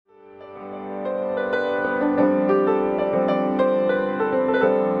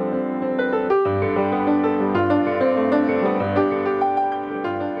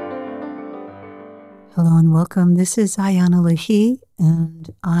welcome. This is Ayana Lahi,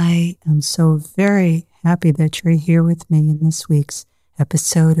 and I am so very happy that you're here with me in this week's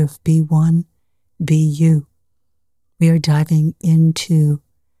episode of Be One, Be You. We are diving into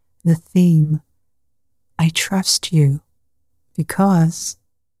the theme, I trust you because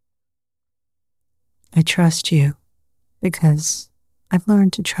I trust you because I've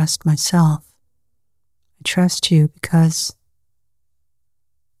learned to trust myself. I trust you because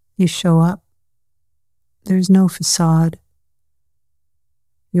you show up. There's no facade.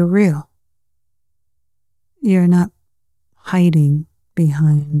 You're real. You're not hiding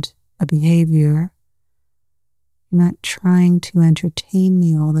behind a behavior. You're not trying to entertain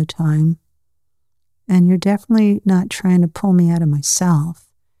me all the time. And you're definitely not trying to pull me out of myself.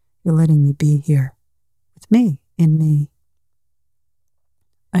 You're letting me be here with me, in me.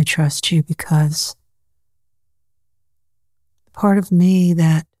 I trust you because the part of me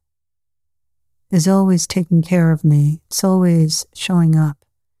that is always taking care of me, it's always showing up.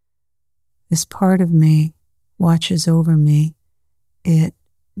 This part of me watches over me. It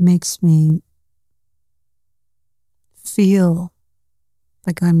makes me feel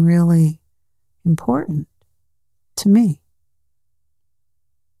like I'm really important to me.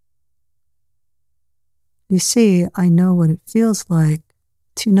 You see, I know what it feels like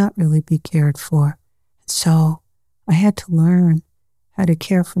to not really be cared for. So I had to learn how to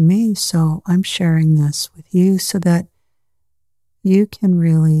care for me, so I'm sharing this with you so that you can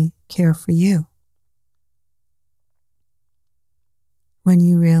really care for you. When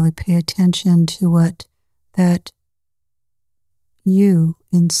you really pay attention to what that you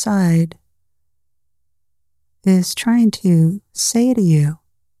inside is trying to say to you,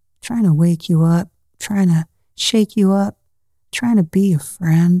 trying to wake you up, trying to shake you up, trying to be a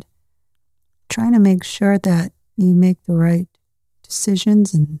friend, trying to make sure that you make the right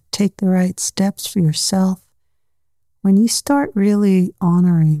decisions and take the right steps for yourself. When you start really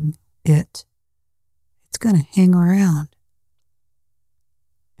honoring it, it's going to hang around.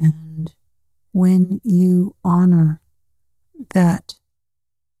 And when you honor that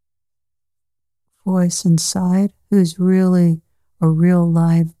voice inside, who's really a real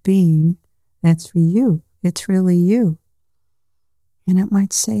live being, that's for you. It's really you. And it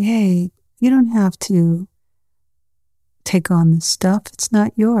might say, hey, you don't have to take on this stuff. It's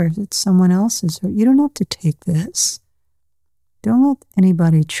not yours. It's someone else's. Or you don't have to take this. Don't let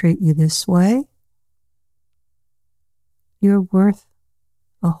anybody treat you this way. You're worth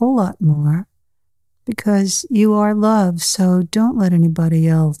a whole lot more because you are love. So don't let anybody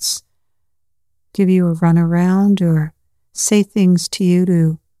else give you a runaround or say things to you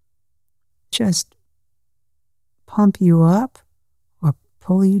to just pump you up or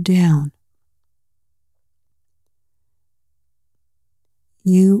pull you down.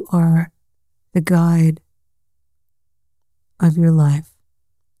 You are the guide of your life.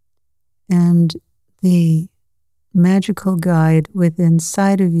 And the magical guide within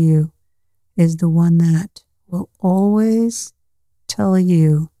inside of you is the one that will always tell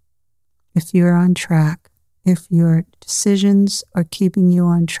you if you're on track, if your decisions are keeping you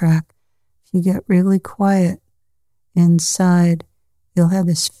on track. If you get really quiet inside, you'll have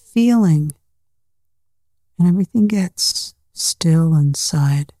this feeling and everything gets still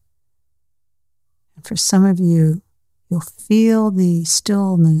inside. And for some of you, you'll feel the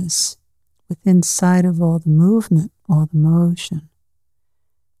stillness within inside of all the movement, all the motion.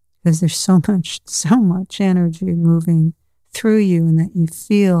 Because there's so much energy moving through you and that you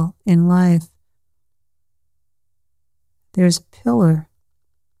feel in life. There's a pillar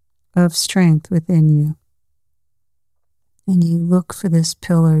of strength within you. And you look for this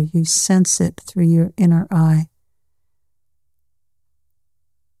pillar, you sense it through your inner eye.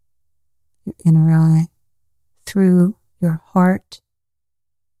 Your inner eye, through your heart.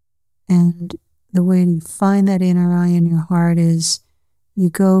 And the way you find that inner eye in your heart is you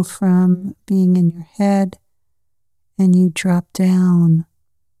go from being in your head and you drop down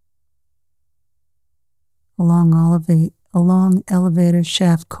along elevator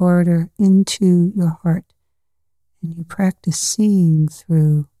shaft corridor into your heart. And you practice seeing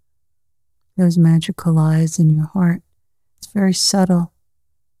through those magical eyes in your heart. It's very subtle.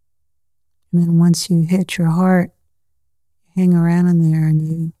 And then once you hit your heart, you hang around in there and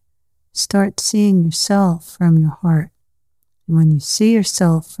you start seeing yourself from your heart. And when you see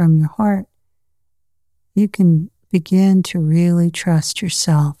yourself from your heart, you can begin to really trust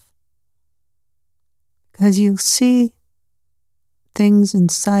yourself. Because you'll see things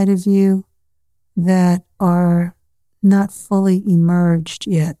inside of you that are not fully emerged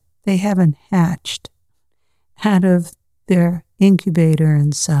yet. They haven't hatched out of their incubator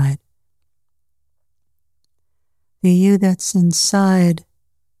inside. The you that's inside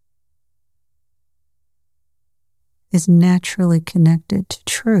is naturally connected to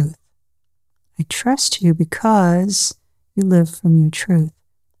truth. I trust you because you live from your truth.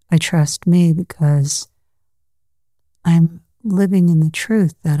 I trust me because I'm living in the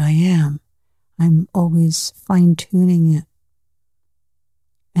truth that I am. I'm always fine-tuning it.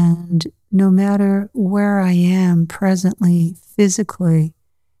 And no matter where I am presently, physically,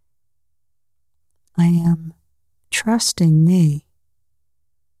 I am trusting me.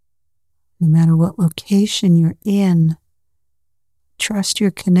 No matter what location you're in, trust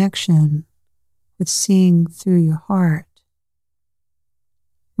your connection with seeing through your heart.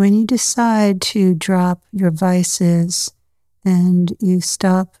 When you decide to drop your vices and you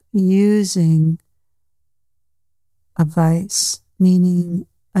stop using a vice, meaning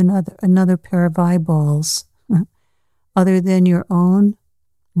another pair of eyeballs other than your own,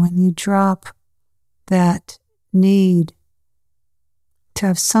 when you drop that need to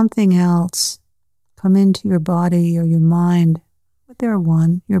have something else come into your body or your mind, but they're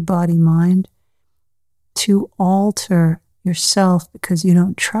one, your body, mind, to alter yourself because you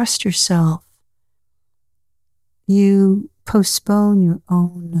don't trust yourself, you postpone your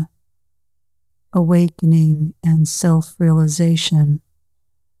own awakening and self-realization.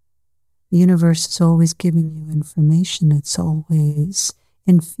 The universe is always giving you information. It's always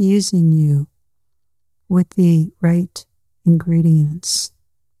infusing you with the right ingredients.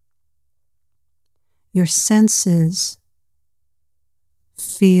 Your senses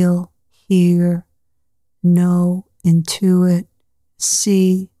feel, hear, know, intuit,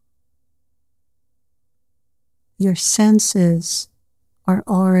 see. Your senses are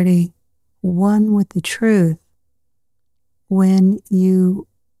already one with the truth when you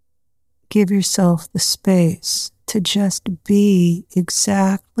give yourself the space to just be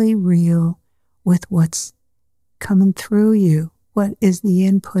exactly real with what's coming through you, what is the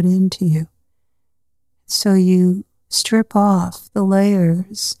input into you. So you strip off the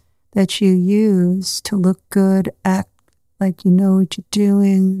layers that you use to look good, act like you know what you're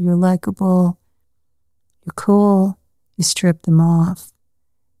doing, you're likable, you're cool. You strip them off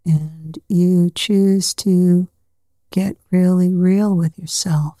and you choose to get really real with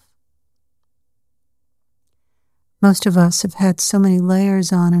yourself. Most of us have had so many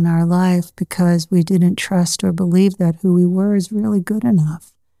layers on in our life because we didn't trust or believe that who we were is really good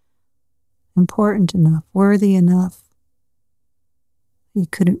enough, important enough, worthy enough. You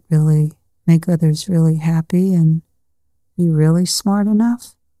couldn't really make others really happy and be really smart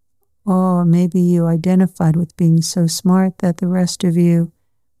enough. Or maybe you identified with being so smart that the rest of you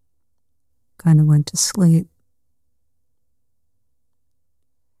kind of went to sleep.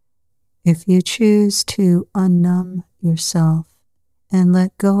 If you choose to unnumb yourself and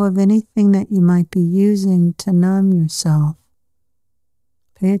let go of anything that you might be using to numb yourself,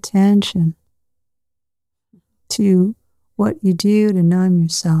 pay attention to what you do to numb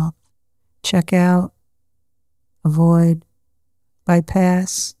yourself. Check out, avoid,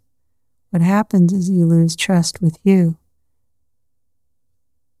 bypass. What happens is you lose trust with you.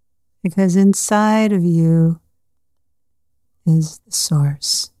 Because inside of you is the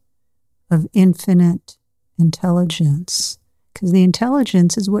source of infinite intelligence. Because the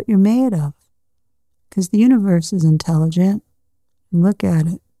intelligence is what you're made of. Because the universe is intelligent. And look at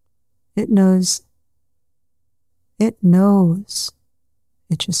it. It knows. It knows.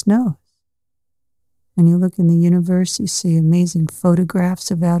 It just knows. When you look in the universe, you see amazing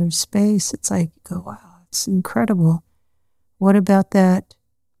photographs of outer space. It's like, you go, wow, it's incredible. What about that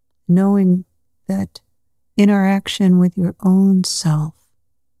knowing, that interaction with your own self?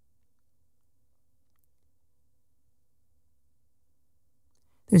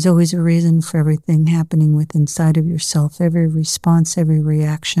 There's always a reason for everything happening within inside of yourself. Every response, every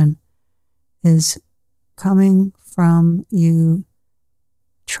reaction is coming from you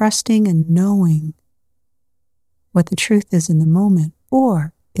trusting and knowing what the truth is in the moment,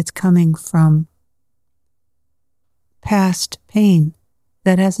 or it's coming from past pain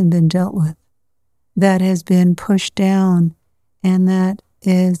that hasn't been dealt with, that has been pushed down, and that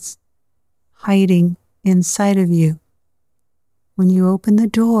is hiding inside of you. When you open the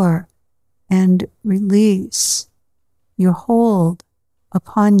door and release your hold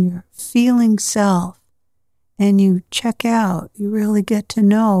upon your feeling self, and you check out, you really get to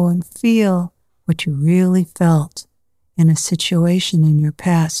know and feel what you really felt in a situation in your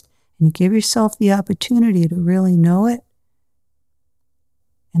past, and you give yourself the opportunity to really know it,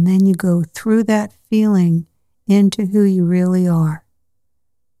 and then you go through that feeling into who you really are.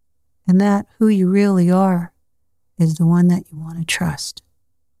 And that who you really are is the one that you want to trust.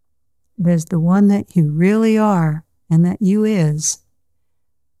 It is the one that you really are and that you is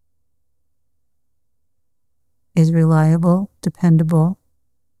reliable, dependable,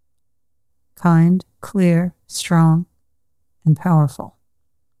 kind, clear, strong, and powerful.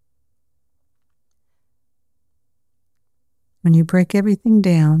 When you break everything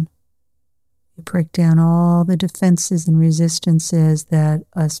down, you break down all the defenses and resistances that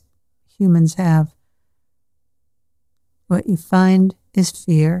us humans have. What you find is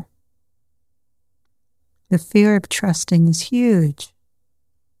fear. The fear of trusting is huge.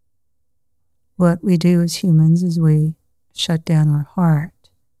 What we do as humans is we shut down our heart.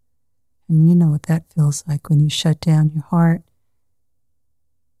 And you know what that feels like when you shut down your heart.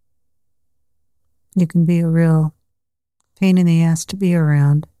 You can be a real pain in the ass to be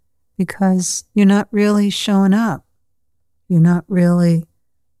around because you're not really showing up. You're not really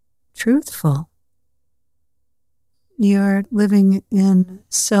truthful. You're living in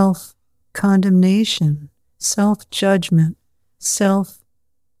self-condemnation, self-judgment,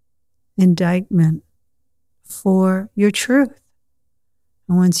 self-indictment for your truth.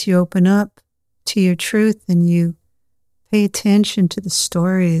 And once you open up to your truth and you pay attention to the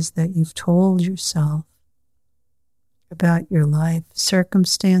stories that you've told yourself about your life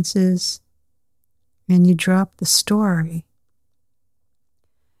circumstances, and you drop the story,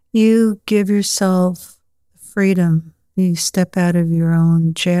 you give yourself freedom. You step out of your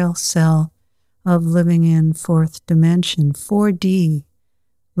own jail cell of living in fourth dimension, 4D,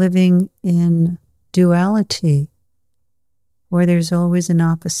 living in duality, where there's always an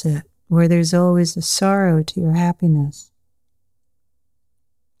opposite, where there's always a sorrow to your happiness.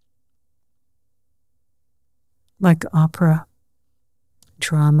 Like opera,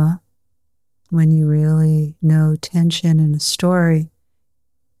 drama, when you really know tension in a story,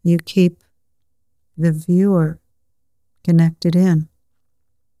 you keep the viewer connected in.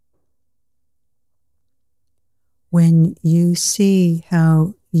 When you see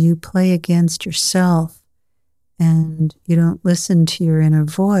how you play against yourself and you don't listen to your inner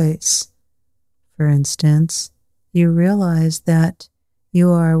voice, for instance, you realize that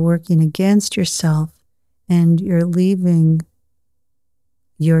you are working against yourself and you're leaving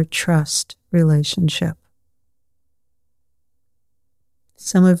your trust relationship.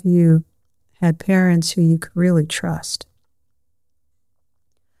 Some of you had parents who you could really trust.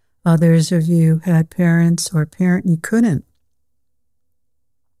 Others of you had parents or a parent you couldn't.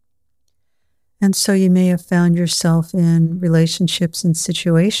 And so you may have found yourself in relationships and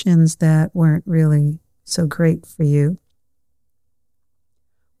situations that weren't really so great for you.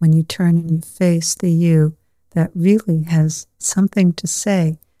 When you turn and you face the you that really has something to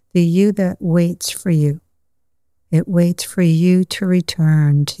say, the you that waits for you. It waits for you to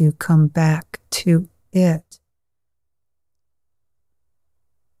return, to come back to it.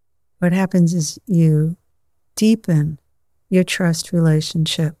 What happens is you deepen your trust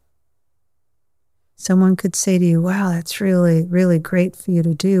relationship. Someone could say to you, wow, that's really, really great for you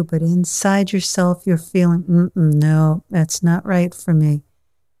to do, but inside yourself you're feeling, no, that's not right for me.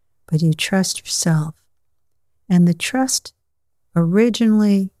 But you trust yourself. And the trust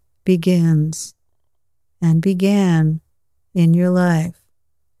originally begins and began in your life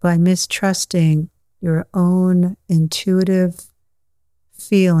by mistrusting your own intuitive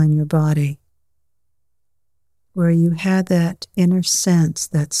feel in your body, where you had that inner sense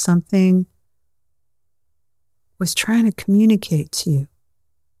that something was trying to communicate to you.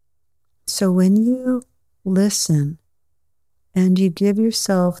 So when you listen and you give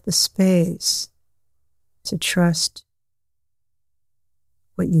yourself the space to trust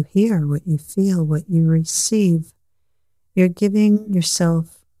what you hear, what you feel, what you receive, you're giving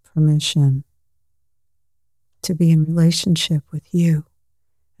yourself permission to be in relationship with you.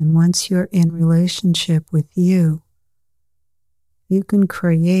 And once you're in relationship with you, you can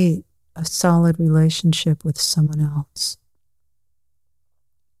create a solid relationship with someone else.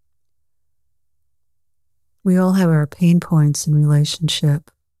 We all have our pain points in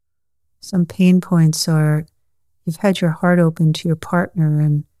relationship. Some pain points are you've had your heart open to your partner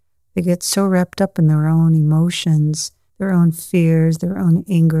and they get so wrapped up in their own emotions, their own fears, their own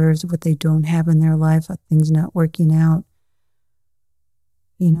angers, what they don't have in their life, how things not working out.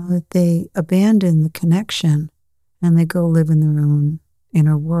 That they abandon the connection and they go live in their own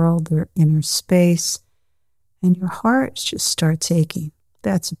inner world, their inner space, and your heart just starts aching.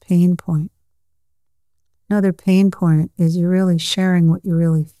 That's a pain point. Another pain point is you're really sharing what you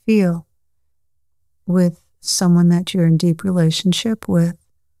really feel with someone that you're in deep relationship with,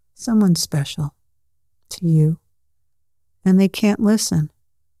 someone special to you, and they can't listen.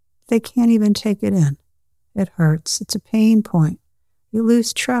 They can't even take it in. It hurts. It's a pain point. You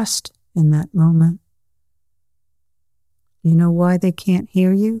lose trust in that moment. You know why they can't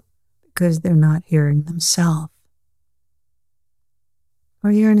hear you? Because they're not hearing themselves.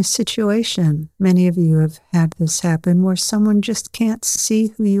 Or you're in a situation, many of you have had this happen, where someone just can't see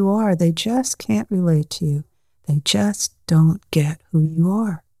who you are. They just can't relate to you. They just don't get who you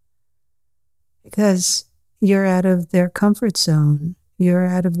are. Because you're out of their comfort zone. You're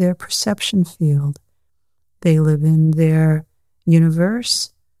out of their perception field. They live in their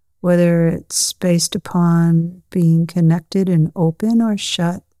universe, whether it's based upon being connected and open or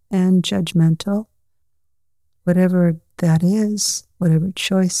shut and judgmental. Whatever that is, whatever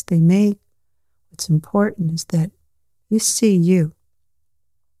choice they make, what's important is that you see you.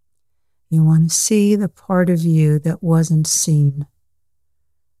 You want to see the part of you that wasn't seen.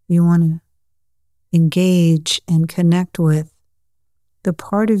 You want to engage and connect with the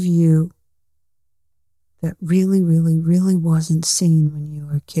part of you that really, really, really wasn't seen when you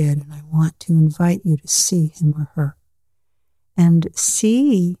were a kid. And I want to invite you to see him or her and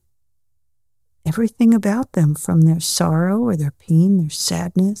see everything about them, from their sorrow or their pain, their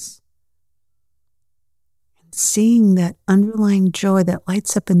sadness, and seeing that underlying joy that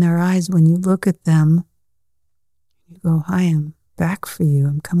lights up in their eyes when you look at them. You go, I am back for you.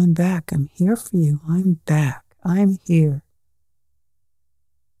 I'm coming back. I'm here for you. I'm back. I'm here.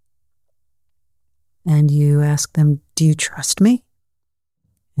 And you ask them, do you trust me?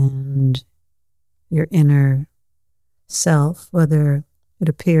 And your inner self, whether it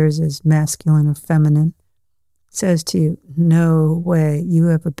appears as masculine or feminine, says to you, no way, you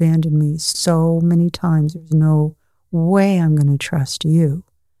have abandoned me so many times. There's no way I'm going to trust you.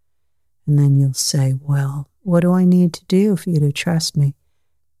 And then you'll say, well, what do I need to do for you to trust me?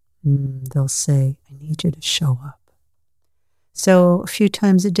 They'll say, I need you to show up. So a few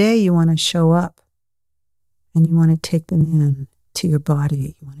times a day, you want to show up. And you want to take them in to your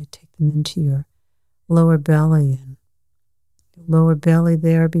body. You want to take them into your lower belly. And your lower belly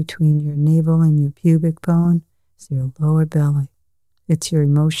there between your navel and your pubic bone is your lower belly. It's your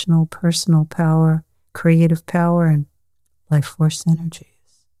emotional, personal power, creative power, and life force energies.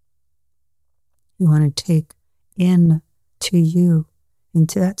 You want to take in to you,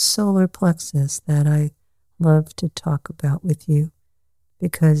 into that solar plexus that I love to talk about with you,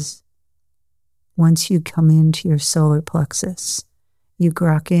 because once you come into your solar plexus, you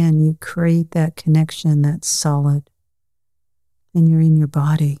grok in, you create that connection that's solid, and you're in your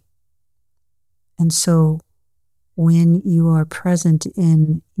body. And so when you are present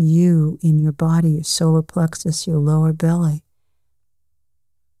in you, in your body, your solar plexus, your lower belly,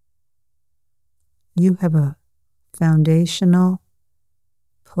 you have a foundational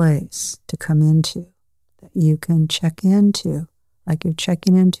place to come into that you can check into, like you're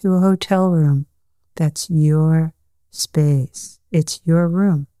checking into a hotel room. That's your space. It's your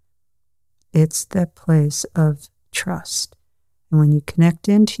room. It's that place of trust. And when you connect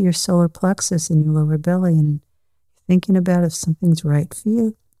into your solar plexus in your lower belly and you're thinking about if something's right for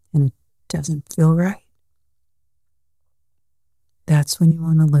you and it doesn't feel right, that's when you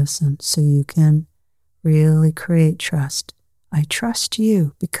want to listen so you can really create trust. I trust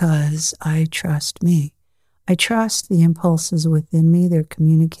you because I trust me. I trust the impulses within me. They're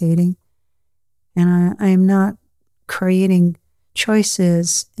communicating. And I am not creating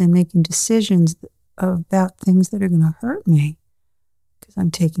choices and making decisions about things that are going to hurt me, because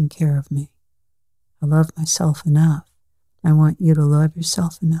I'm taking care of me. I love myself enough. I want you to love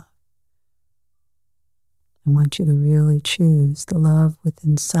yourself enough. I want you to really choose the love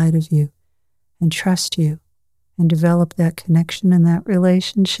within inside of you and trust you and develop that connection and that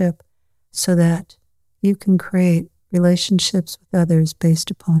relationship so that you can create relationships with others based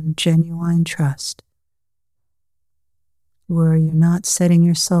upon genuine trust, where you're not setting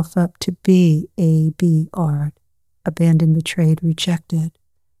yourself up to be ABR, abandoned, betrayed, rejected,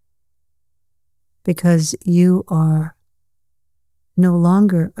 because you are no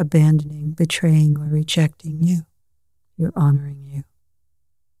longer abandoning, betraying, or rejecting you. You're honoring you.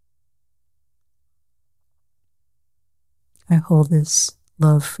 I hold this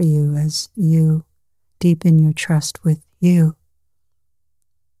love for you as you deepen your trust with you.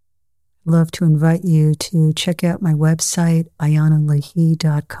 I'd love to invite you to check out my website,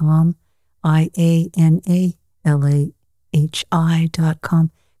 IanaLahey.com,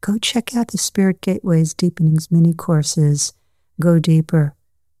 IANALAHI.com. Go check out the Spirit Gateways Deepenings mini courses. Go deeper.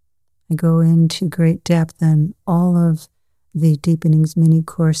 I go into great depth in all of the Deepenings mini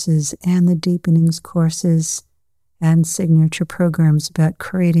courses and the Deepenings courses and signature programs about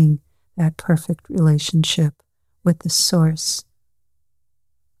creating that perfect relationship with the source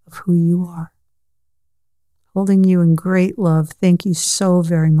of who you are. Holding you in great love. Thank you so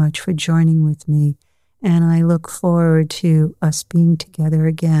very much for joining with me And I look forward to us being together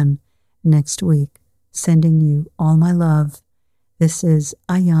again next week. Sending you all my love. This is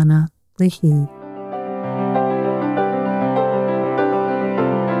Ayana Leahy.